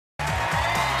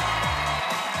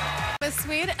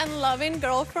sweet and loving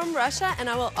girl from Russia, and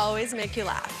I will always make you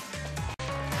laugh.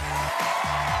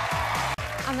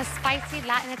 I'm a spicy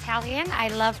Latin Italian. I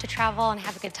love to travel and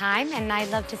have a good time, and I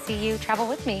love to see you travel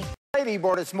with me. Lady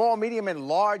bought a small, medium, and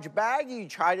large bag,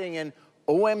 each hiding an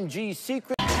OMG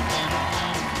secret.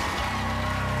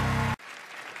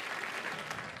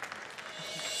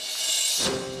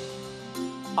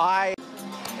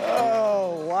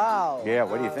 Oh, wow. Yeah,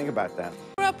 what do you think about that?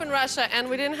 I grew up in Russia, and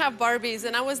we didn't have Barbies,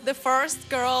 and I was the first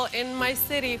girl in my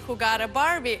city who got a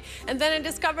Barbie. And then I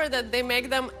discovered that they make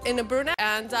them in a brunette,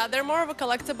 and they're more of a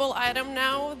collectible item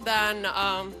now than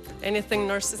anything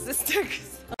narcissistic.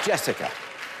 Jessica.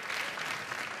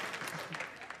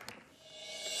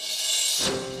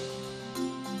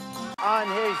 On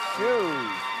his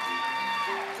shoes.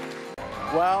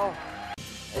 Well,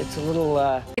 It's a little,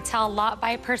 You can tell a lot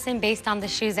by a person based on the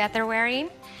shoes that they're wearing,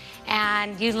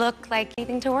 and you look like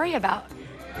anything to worry about.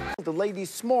 the lady's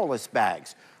smallest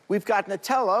bags. We've got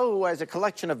Natela, who has a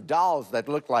collection of dolls that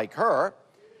look like her.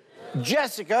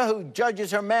 Jessica, who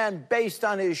judges her man based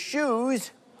on his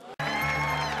shoes.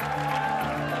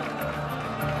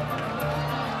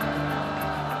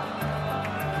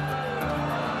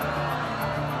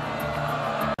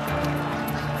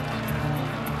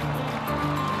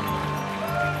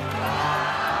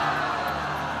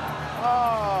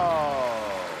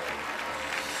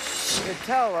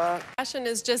 Natela. Fashion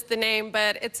is just the name,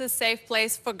 but it's a safe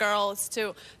place for girls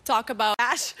to talk about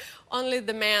trash. Only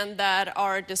the men that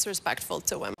are disrespectful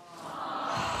to women.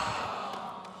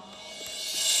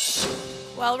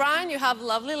 Well, Ryan, you have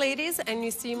lovely ladies, and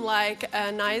you seem like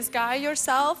a nice guy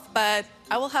yourself, but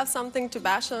I will have something to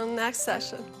bash on next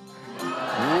session.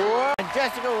 What? And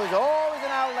Jessica was always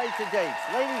an hour late to dates.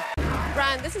 Ladies.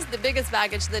 Ryan, this is the biggest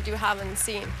baggage that you haven't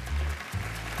seen.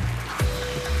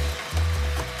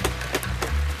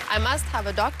 I must have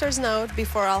a doctor's note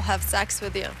before I'll have sex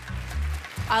with you.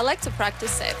 I like to practice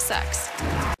safe sex.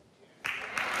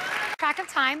 Track of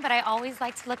time, but I always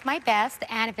like to look my best,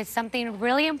 and if it's something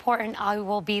really important, I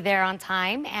will be there on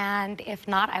time, and if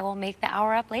not, I will make the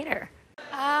hour up later.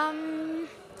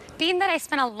 Being that I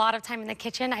spend a lot of time in the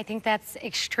kitchen, I think that's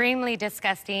extremely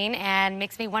disgusting and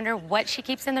makes me wonder what she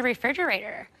keeps in the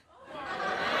refrigerator.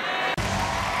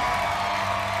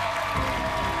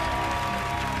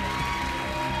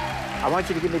 I want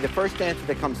you to give me the first answer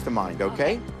that comes to mind,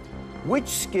 okay? Which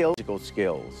skills?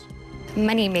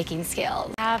 Money-making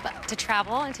skills. I have to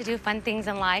travel and to do fun things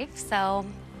in life, so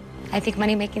I think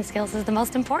money-making skills is the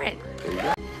most important.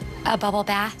 A bubble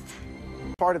bath.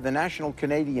 Part of the National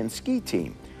Canadian Ski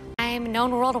Team. I'm known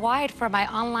worldwide for my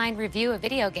online review of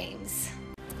video games.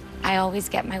 I always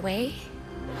get my way.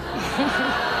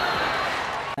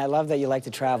 I love that you like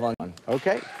to travel.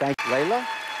 Okay, thank you. Layla,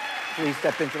 please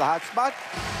step into the hot spot.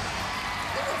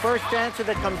 First answer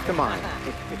that comes to mind.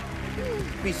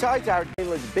 Besides our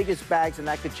Layla's biggest bags, and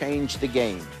that could change the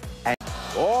game.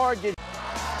 Or did...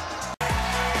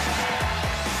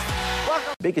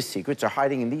 Biggest secrets are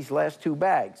hiding in these last two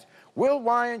bags. Will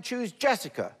Ryan choose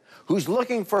Jessica, who's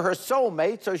looking for her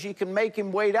soulmate so she can make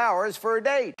him wait hours for a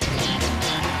date?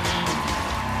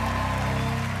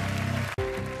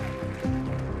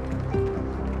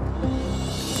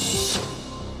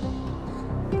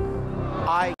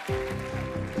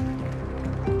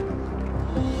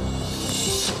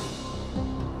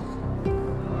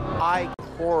 I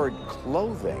hoard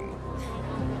clothing.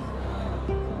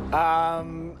 I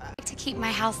like to keep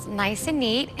my house nice and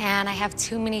neat, and I have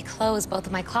too many clothes. Both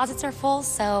of my closets are full,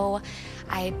 so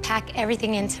I pack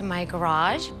everything into my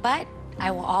garage, but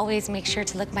I will always make sure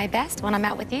to look my best when I'm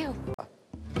out with you.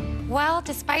 Well,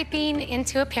 despite being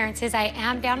into appearances, I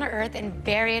am down to earth and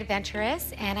very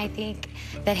adventurous, and I think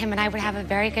that him and I would have a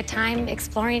very good time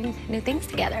exploring new things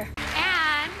together.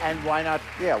 And why not,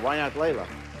 why not Layla?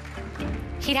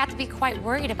 He'd have to be quite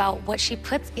worried about what she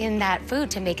puts in that food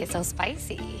to make it so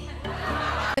spicy.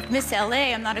 With Miss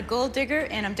LA, I'm not a gold digger,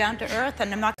 and I'm down to earth,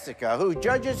 and I'm not... Jessica, who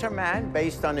judges her man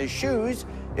based on his shoes,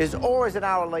 is always an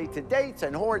hour late to dates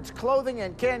and hoards clothing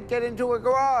and can't get into a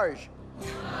garage.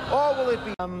 Or will it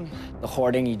be... The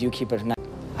hoarding, you do keep it...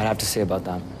 I'd have to say about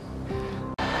that.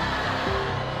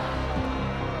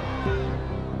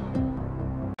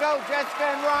 Go, Jessica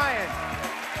and Ryan.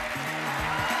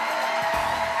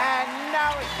 And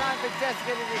now it's time for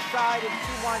Jessica to decide if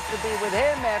she wants to be with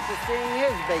him after seeing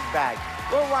his big bag.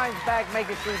 Will Ryan's bag make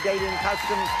it through dating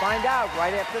customs? Find out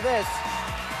right after this.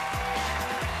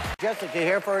 Jessica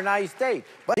here for a nice date,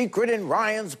 but secret in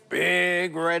Ryan's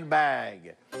big red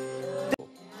bag.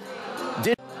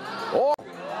 Or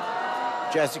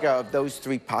Jessica, of those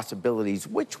three possibilities,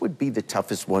 which would be the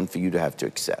toughest one for you to have to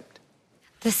accept?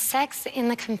 The sex in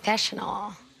the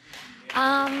confessional.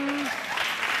 I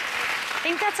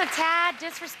think that's a tad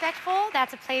disrespectful.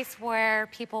 That's a place where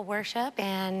people worship,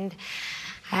 and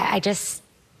I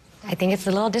think it's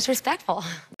a little disrespectful.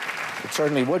 It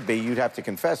certainly would be. You'd have to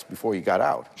confess before you got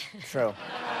out. True.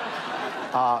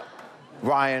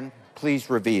 Ryan, please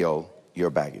reveal your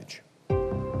baggage.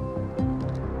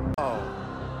 Oh,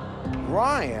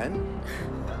 Ryan,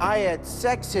 I had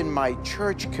sex in my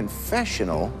church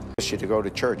confessional. I wish you to go to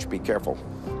church. Be careful.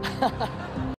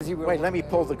 Wait, let me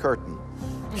pull the curtain.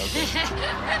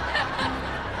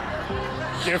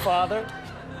 Dear Father?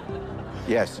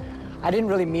 Yes. I didn't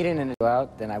really mean it and go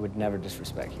out, then I would never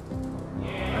disrespect you.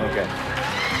 Okay.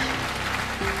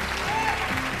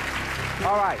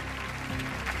 All right.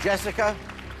 Jessica,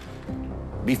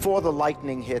 before the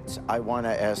lightning hits, I want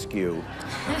to ask you,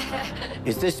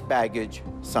 is this baggage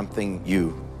something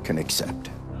you can accept?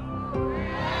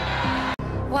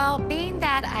 Well, being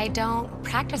that I don't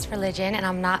practice religion and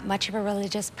I'm not much of a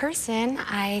religious person,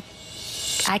 I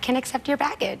can accept your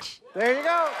baggage. There you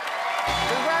go.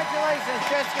 Congratulations.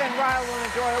 Jessica and Ryan will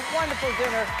enjoy a wonderful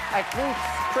dinner at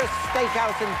Chris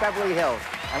Steakhouse in Beverly Hills.